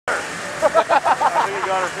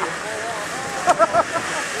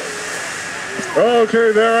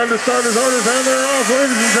Okay, they're under starters orders and they're off,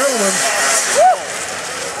 ladies and gentlemen.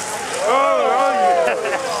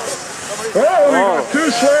 Oh, we got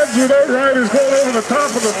two sleds without riders going over the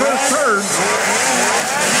top of the first turn.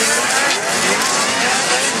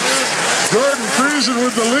 Jordan Friesen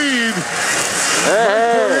with the lead.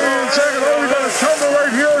 Hey. Second, oh, we got a tumble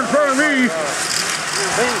right here in front of me.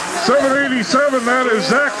 787, that is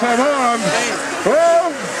Zach Famond.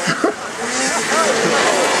 Oh!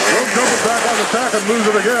 He'll double back on the track and lose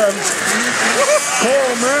it again.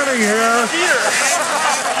 Cole Manning here.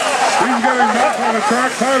 He's getting back on the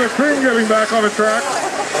track. Tyler Cream getting back on the track.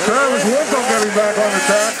 Travis Wintle getting back on the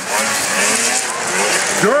track.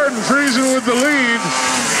 Jordan Friesen with the lead.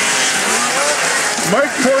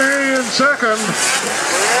 Mike Poirier in second.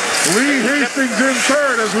 Lee Hastings in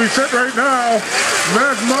third as we sit right now.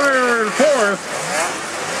 Matt Meyer in fourth.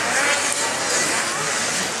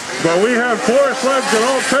 But we have four sleds that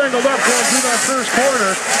all tangled up going through that first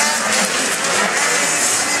corner.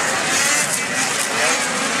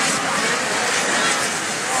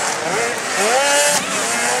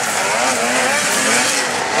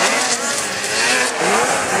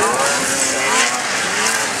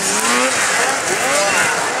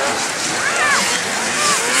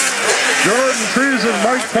 Jordan Friesen,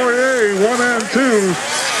 Mike Poirier, 1 and 2.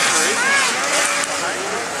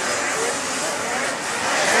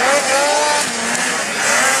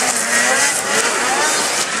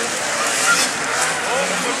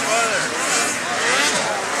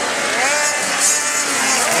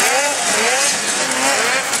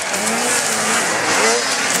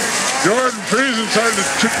 Jordan Friesen starting to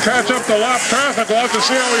catch up the lap traffic. We'll have to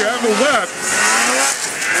see how he handles that.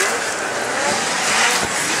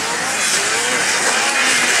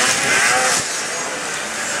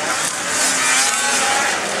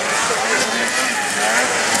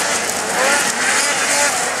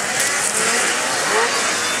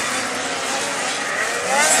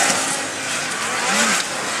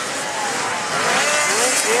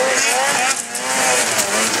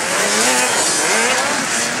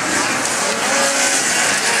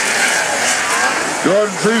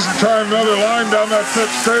 Jordan Friesen trying another line down that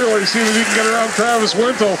fifth straightaway, see if he can get around Travis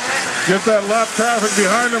Wintle. Get that lap traffic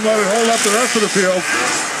behind him, let it hold up the rest of the field.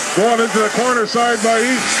 Going into the corner side by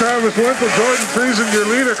each, Travis Wintle, Jordan Friesen, your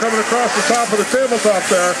leader, coming across the top of the tabletop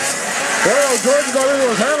there. Well, Jordan got into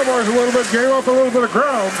his handlebars a little bit, gave up a little bit of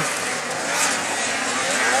ground.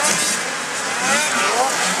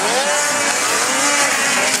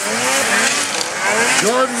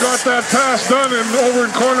 Jordan got that pass done over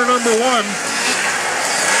in corner number 1.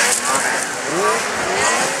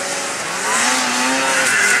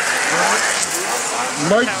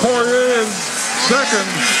 Mike Poirier in second.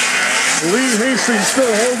 Lee Hastings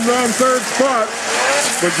still holding down third spot.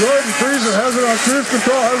 But Jordan Friesen has it on cruise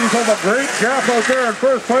control, has himself a great gap out there in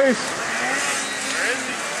first place.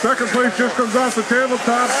 Second place just comes off the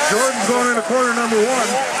tabletop. Jordan's going into corner number 1.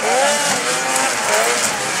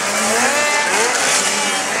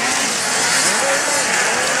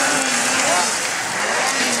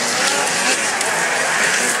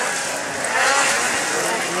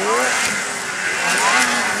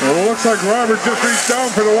 Well, it looks like Robert just reached down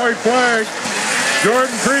for the white flag.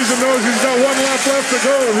 Jordan Friesen knows he's got 1 lap left to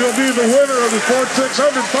go. He'll be the winner of the Sport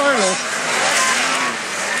 600 final.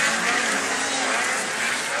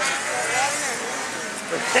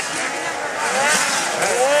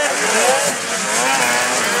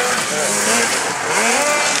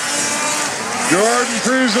 Jordan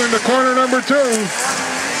Friesen into corner number 2.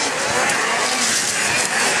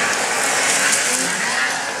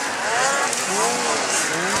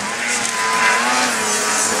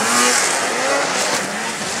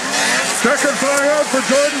 Second fly out for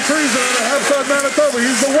Jordan Friesen out of Hampstead, Manitoba.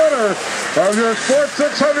 He's the winner of your Sport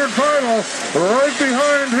 600 final. Right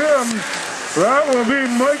behind him, that will be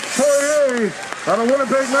Mike Poirier out of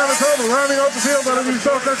Winnipeg, Manitoba. Rounding out the field out of East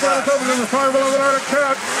Belfast, Manitoba in the 511 Arctic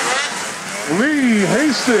Cat, Lee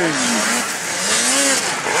Hastings.